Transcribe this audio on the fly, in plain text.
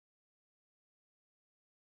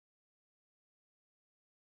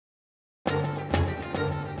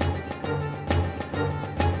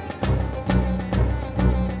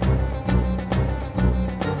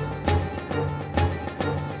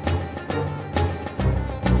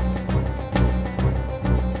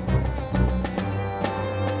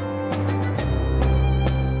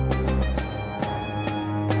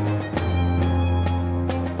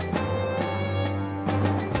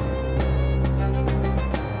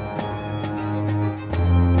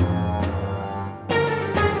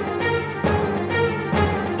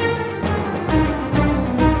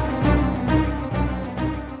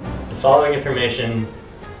following information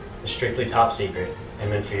is strictly top secret and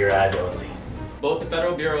meant for your eyes only. Both the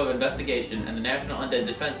Federal Bureau of Investigation and the National Undead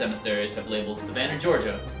Defense Emissaries have labeled Savannah,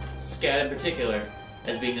 Georgia, SCAD in particular,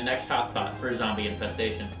 as being the next hotspot for a zombie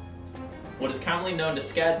infestation. What is commonly known to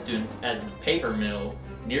SCAD students as the paper mill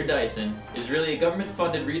near Dyson is really a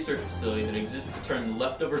government-funded research facility that exists to turn the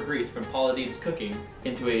leftover grease from Paula Deen's cooking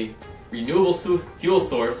into a renewable fuel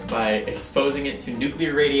source by exposing it to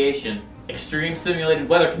nuclear radiation, extreme simulated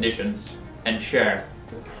weather conditions, and share.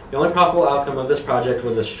 The only profitable outcome of this project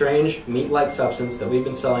was a strange, meat-like substance that we've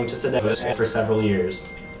been selling to sedationists for several years.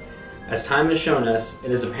 As time has shown us,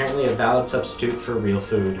 it is apparently a valid substitute for real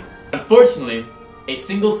food. Unfortunately, a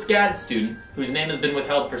single SCAD student, whose name has been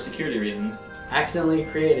withheld for security reasons, accidentally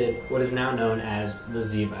created what is now known as the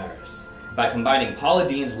Z virus. By combining Paula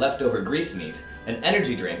Deen's leftover grease meat, an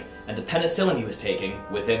energy drink, and the penicillin he was taking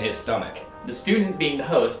within his stomach. The student, being the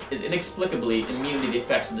host, is inexplicably immune to the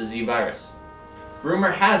effects of the Z virus. Rumor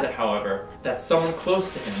has it, however, that someone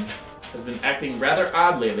close to him has been acting rather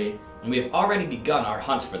odd lately, and we have already begun our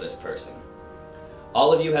hunt for this person.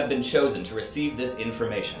 All of you have been chosen to receive this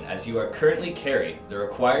information as you are currently carry the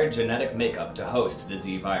required genetic makeup to host the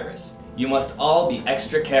Z virus. You must all be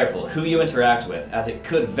extra careful who you interact with, as it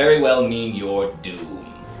could very well mean your doom.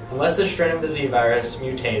 Unless the strain of the Z virus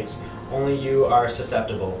mutates, only you are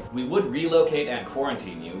susceptible. We would relocate and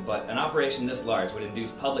quarantine you, but an operation this large would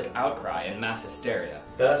induce public outcry and mass hysteria,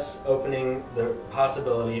 thus opening the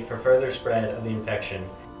possibility for further spread of the infection.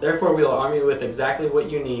 Therefore, we will arm you with exactly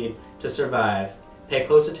what you need to survive. Pay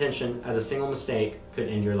close attention, as a single mistake could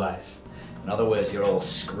end your life. In other words, you're all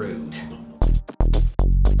screwed.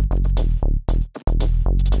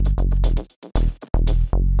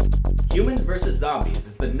 Humans vs. Zombies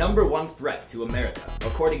is the #1 threat to America,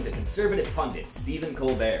 according to conservative pundit Stephen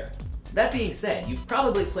Colbert. That being said, you've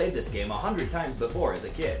probably played this game 100 times before as a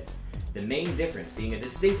kid. The main difference being a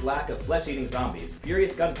distinct lack of flesh-eating zombies,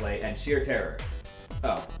 furious gunplay, and sheer terror.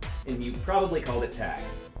 Oh, and you probably called it tag.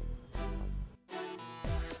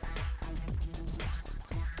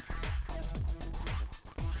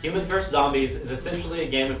 Humans vs. Zombies is essentially a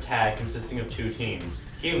game of tag consisting of two teams: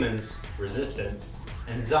 humans, resistance,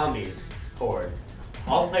 and zombies, horde.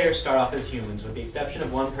 All players start off as humans with the exception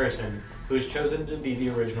of one person who is chosen to be the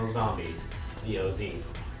original zombie, the OZ.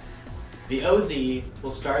 The OZ will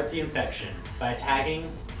start the infection by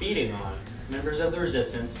attacking, feeding on members of the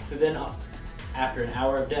resistance, who then, after an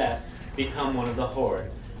hour of death, become one of the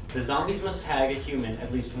horde. The zombies must tag a human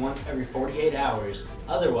at least once every 48 hours,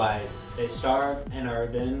 otherwise they starve and are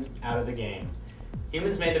then out of the game.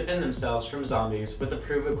 Humans may defend themselves from zombies with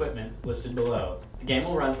approved equipment listed below. The game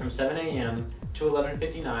will run from 7 a.m. to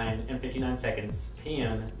 11:59 and 59 seconds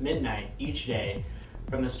p.m. midnight each day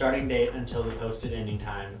from the starting date until the posted ending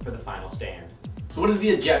time for the final stand. So what is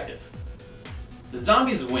the objective? The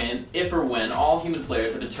zombies win if or when all human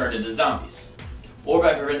players have been turned into zombies, or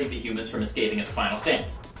by preventing the humans from escaping at the final stand.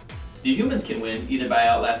 The humans can win either by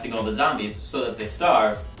outlasting all the zombies so that they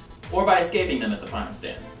starve, or by escaping them at the final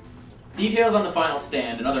stand. Details on the final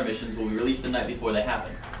stand and other missions will be released the night before they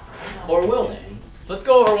happen. Or will they? So let's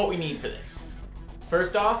go over what we need for this.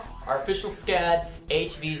 First off, our official SCAD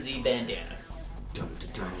HvZ bandanas.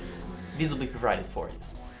 These will be provided for you.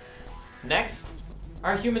 Next,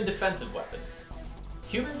 our human defensive weapons.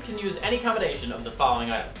 Humans can use any combination of the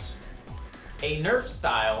following items: a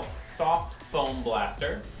Nerf-style soft foam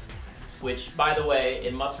blaster, which, by the way,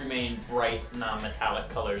 it must remain bright, non-metallic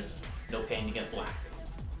colors, no paint to get black.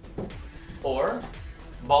 Or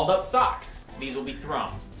balled-up socks. These will be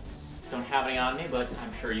thrown. Don't have any on me, but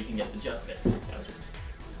I'm sure you can get the gist of it.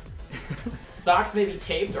 Socks may be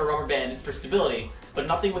taped or rubber banded for stability, but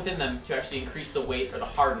nothing within them to actually increase the weight or the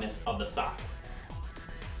hardness of the sock.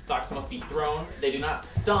 Socks must be thrown. They do not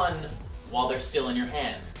stun while they're still in your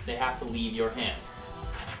hand. They have to leave your hand.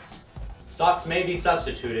 Socks may be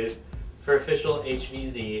substituted for official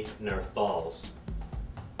HvZ Nerf balls.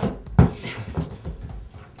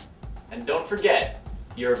 And don't forget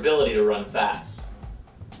your ability to run fast.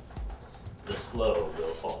 The slow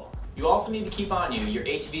will fall. You also need to keep on you your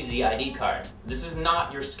HvZ ID card. This is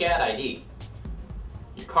not your SCAD ID.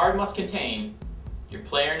 Your card must contain your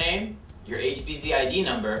player name, your HvZ ID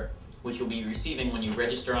number, which you'll be receiving when you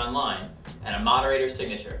register online, and a moderator's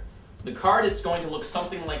signature. The card is going to look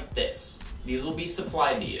something like this. These will be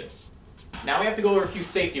supplied to you. Now we have to go over a few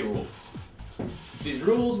safety rules. These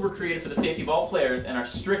rules were created for the safety of all players and are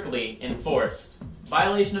strictly enforced.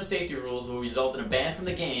 Violation of safety rules will result in a ban from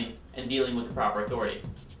the game and dealing with the proper authority.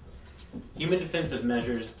 Human defensive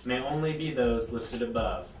measures may only be those listed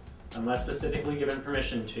above, unless specifically given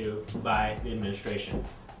permission to by the administration.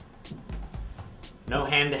 No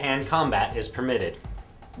hand-to-hand combat is permitted.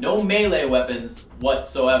 No melee weapons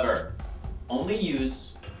whatsoever. Only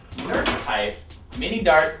use Nerf-type mini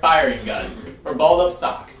dart firing guns or balled up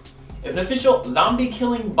socks. If an official zombie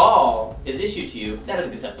killing ball is issued to you, that is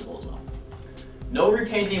acceptable as well. No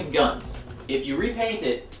repainting of guns. If you repaint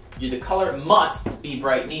it, the color must be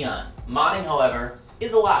bright neon. Modding, however,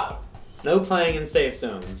 is allowed. No playing in safe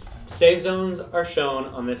zones. Safe zones are shown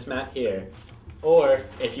on this map here. Or,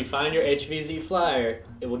 if you find your HvZ flyer,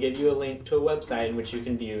 it will give you a link to a website in which you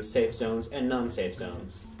can view safe zones and non-safe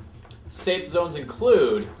zones. Safe zones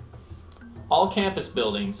include all campus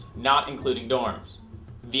buildings, not including dorms.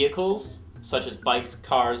 Vehicles, such as bikes,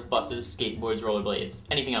 cars, buses, skateboards, rollerblades,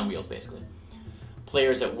 anything on wheels basically.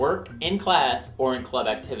 Players at work, in class, or in club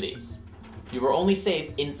activities. You are only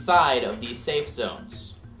safe inside of these safe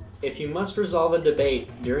zones. If you must resolve a debate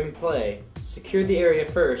during play, secure the area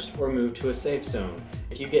first or move to a safe zone.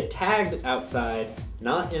 If you get tagged outside,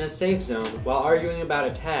 not in a safe zone, while arguing about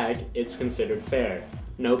a tag, it's considered fair.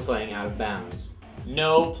 No playing out of bounds.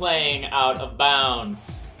 No playing out of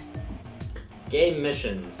bounds. Game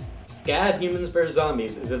missions. SCAD Humans vs.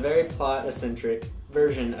 Zombies is a very plot-eccentric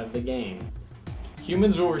version of the game.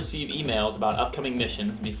 Humans will receive emails about upcoming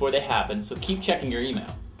missions before they happen, so keep checking your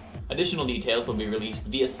email. Additional details will be released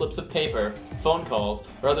via slips of paper, phone calls,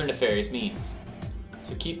 or other nefarious means.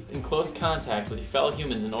 So keep in close contact with your fellow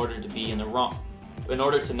humans in order to not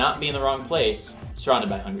be in the wrong place, surrounded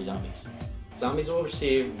by hungry zombies. Zombies will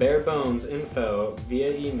receive bare bones info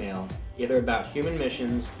via email, either about human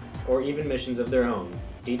missions or even missions of their own.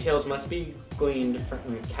 Details must be gleaned from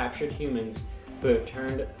captured humans who have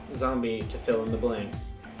turned zombie to fill in the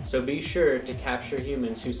blanks. So be sure to capture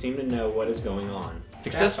humans who seem to know what is going on.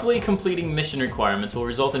 Successfully completing mission requirements will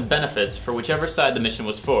result in benefits for whichever side the mission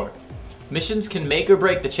was for. Missions can make or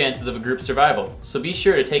break the chances of a group's survival, so be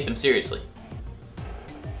sure to take them seriously.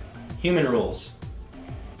 Human rules.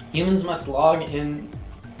 Humans must log in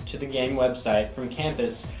to the game website from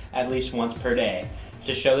campus at least once per day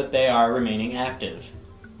to show that they are remaining active.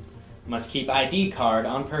 Must keep ID card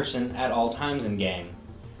on person at all times in game.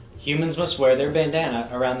 Humans must wear their bandana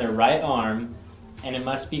around their right arm, and it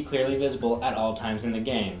must be clearly visible at all times in the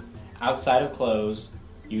game. Outside of clothes,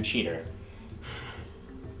 you cheater.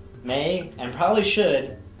 May, and probably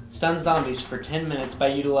should, stun zombies for 10 minutes by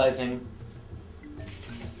utilizing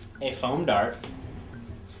a foam dart,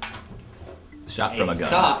 Shot from a gun.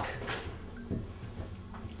 sock,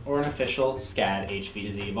 or an official SCAD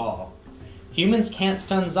HvZ ball. Humans can't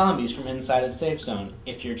stun zombies from inside a safe zone.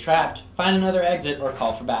 If you're trapped, find another exit or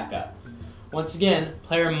call for backup. Once again,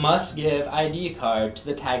 player must give ID card to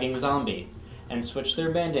the tagging zombie and switch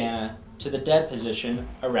their bandana to the dead position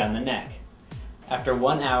around the neck. After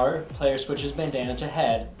 1 hour, player switches bandana to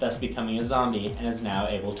head, thus becoming a zombie, and is now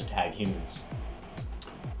able to tag humans.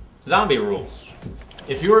 Zombie rules.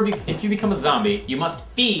 If you become a zombie, you must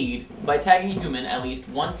feed by tagging a human at least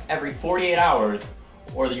once every 48 hours,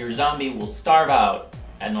 or your zombie will starve out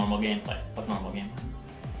at normal gameplay.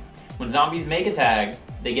 When zombies make a tag,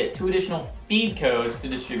 they get 2 additional feed codes to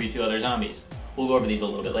distribute to other zombies. We'll go over these a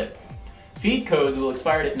little bit later. Feed codes will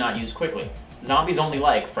expire if not used quickly. Zombies only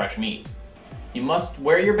like fresh meat. You must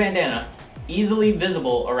wear your bandana easily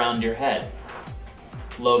visible around your head.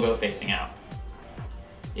 Logo facing out.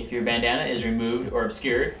 If your bandana is removed or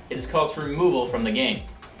obscured, it is called for removal from the game.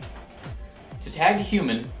 To tag a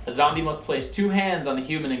human, a zombie must place 2 hands on the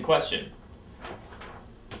human in question.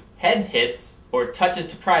 Head hits or touches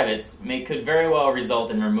to privates could very well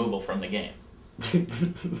result in removal from the game.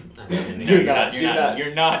 You're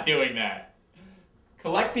not doing that.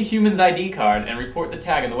 Collect the human's ID card and report the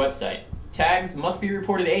tag on the website. Tags must be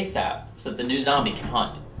reported ASAP so that the new zombie can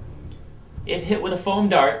hunt. If hit with a foam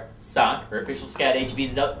dart, sock, or official SCAD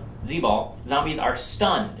HvZ ball, zombies are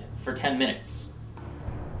stunned for 10 minutes.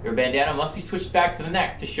 Your bandana must be switched back to the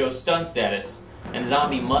neck to show stun status, and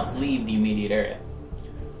zombie must leave the immediate area.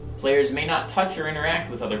 Players may not touch or interact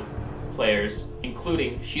with other players,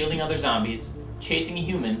 including shielding other zombies, chasing a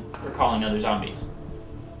human, or calling other zombies.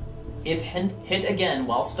 If hit again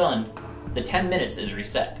while stunned, the 10 minutes is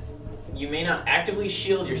reset. You may not actively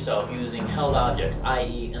shield yourself using held objects,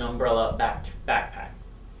 i.e. an umbrella backpack.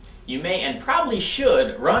 You may and probably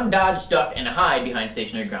should run, dodge, duck, and hide behind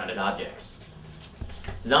stationary grounded objects.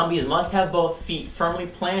 Zombies must have both feet firmly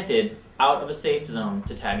planted out of a safe zone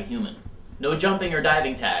to tag a human. No jumping or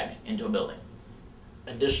diving tags into a building.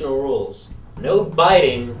 Additional rules. No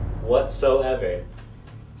biting whatsoever.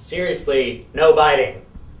 Seriously, no biting.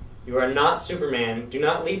 You are not Superman. Do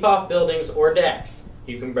not leap off buildings or decks.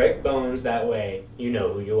 You can break bones that way. You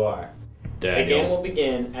know who you are. The game will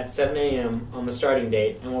begin at 7 a.m. on the starting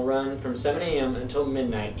date and will run from 7 a.m. until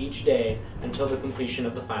midnight each day until the completion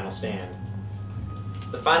of the final stand.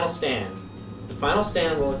 The final stand. The final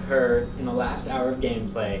stand will occur in the last hour of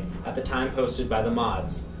gameplay at the time posted by the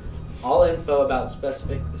mods. All info about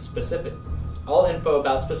specifics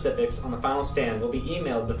on the final stand will be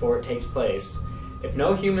emailed before it takes place. If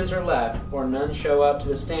no humans are left or none show up to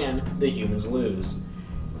the stand, the humans lose.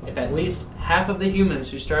 If at least half of the humans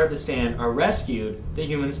who started the stand are rescued, the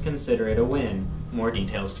humans consider it a win. More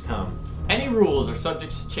details to come. Any rules are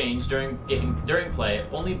subject to change during play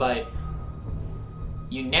only by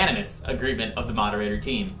unanimous agreement of the moderator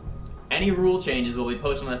team. Any rule changes will be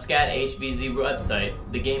posted on the SCAD HvZ website,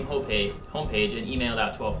 the game homepage, and emailed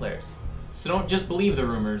out to all players. So don't just believe the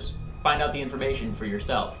rumors, find out the information for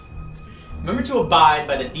yourself. Remember to abide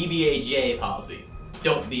by the DBAJ policy.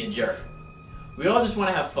 Don't be a jerk. We all just want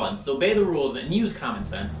to have fun, so obey the rules and use common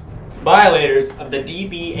sense. Violators of the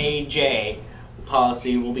DBAJ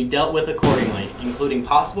policy will be dealt with accordingly, including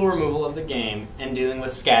possible removal of the game and dealing with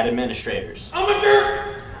SCAD administrators. I'm a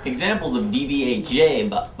jerk! Examples of DBAJ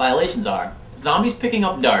violations are zombies picking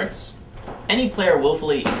up darts, any player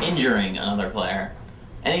willfully injuring another player,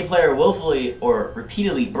 any player willfully or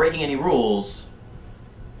repeatedly breaking any rules,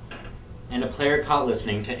 and a player caught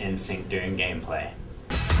listening to NSYNC during gameplay.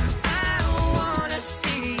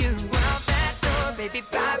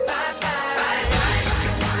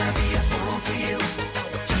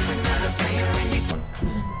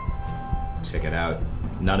 Check it out.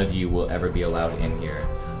 None of you will ever be allowed in here.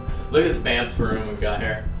 Look at this fancy room we've got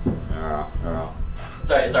here.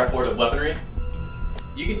 It's our fort of weaponry.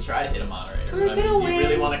 You can try to hit a moderator. We're gonna win. Do you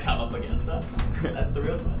really want to come up against us? That's the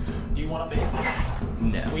real question. Do you want to face this?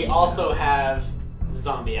 No. We also have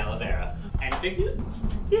zombie aloe vera and big mutants.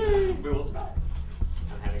 Yay! We will survive.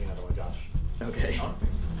 I'm having another one, Josh. Okay.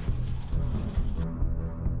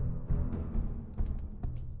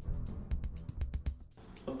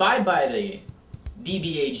 Abide by the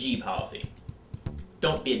DBAG policy.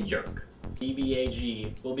 Don't be a jerk.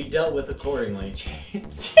 DBAG will be dealt with accordingly.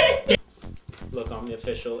 Look on the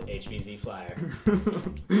official HvZ flyer.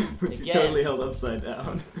 It's Again. totally held upside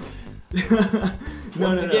down.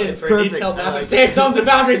 Once again, it's for perfect. detailed I map like of safe it. zones and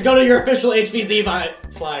boundaries, go to your official HvZ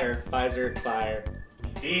flyer. Visor, fire.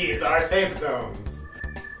 These are safe zones.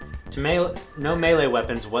 No melee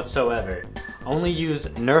weapons whatsoever. Only use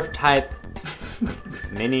Nerf type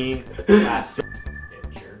mini blast.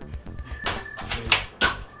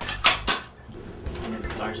 And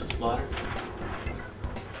it's Sergeant Slaughter.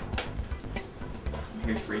 I'm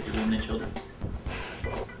here to raise your women and children.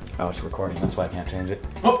 Oh, it's recording. That's why I can't change it.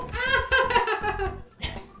 Oh!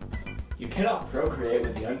 You cannot procreate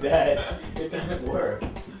with the undead. It doesn't work.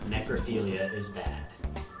 Necrophilia is bad.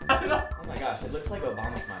 Oh my gosh, it looks like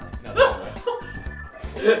Obama smiling. No, the other way.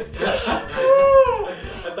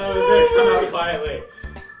 I thought it was gonna come out quietly.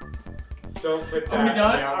 Don't put that Are we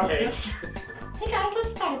done? in the outtakes. Hey guys,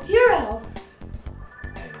 let's start a bureau.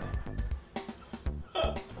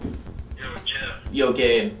 Yo, Jeff, Yo,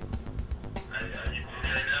 Gabe. you do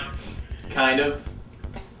that now? Kind of.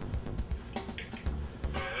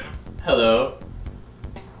 Hello.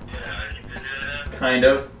 Yeah, you do that now? Kind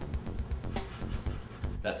of.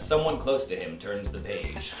 That someone close to him turns the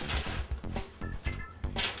page.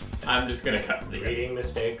 I'm just gonna cut the. Reading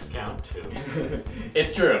mistakes count too.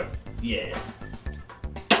 It's true. Yes.